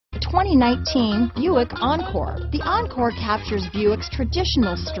2019 Buick Encore. The Encore captures Buick's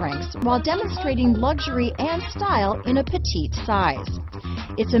traditional strengths while demonstrating luxury and style in a petite size.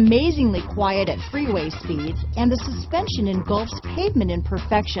 It's amazingly quiet at freeway speeds, and the suspension engulfs pavement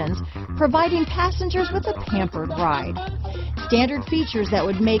imperfections, providing passengers with a pampered ride. Standard features that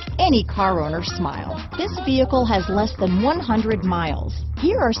would make any car owner smile. This vehicle has less than 100 miles.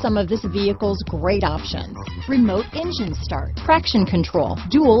 Here are some of this vehicle's great options: remote engine start, traction control,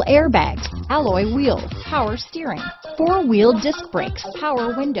 dual airbags, alloy wheels, power steering, four-wheel disc brakes,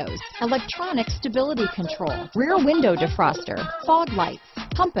 power windows, electronic stability control, rear window defroster, fog lights,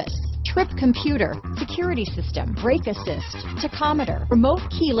 compass, trip computer, security system, brake assist, tachometer, remote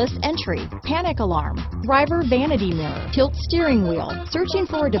keyless entry, panic alarm, driver vanity mirror, tilt steering wheel. Searching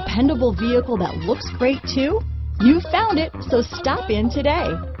for a dependable vehicle that looks great too? You found it, so stop in today.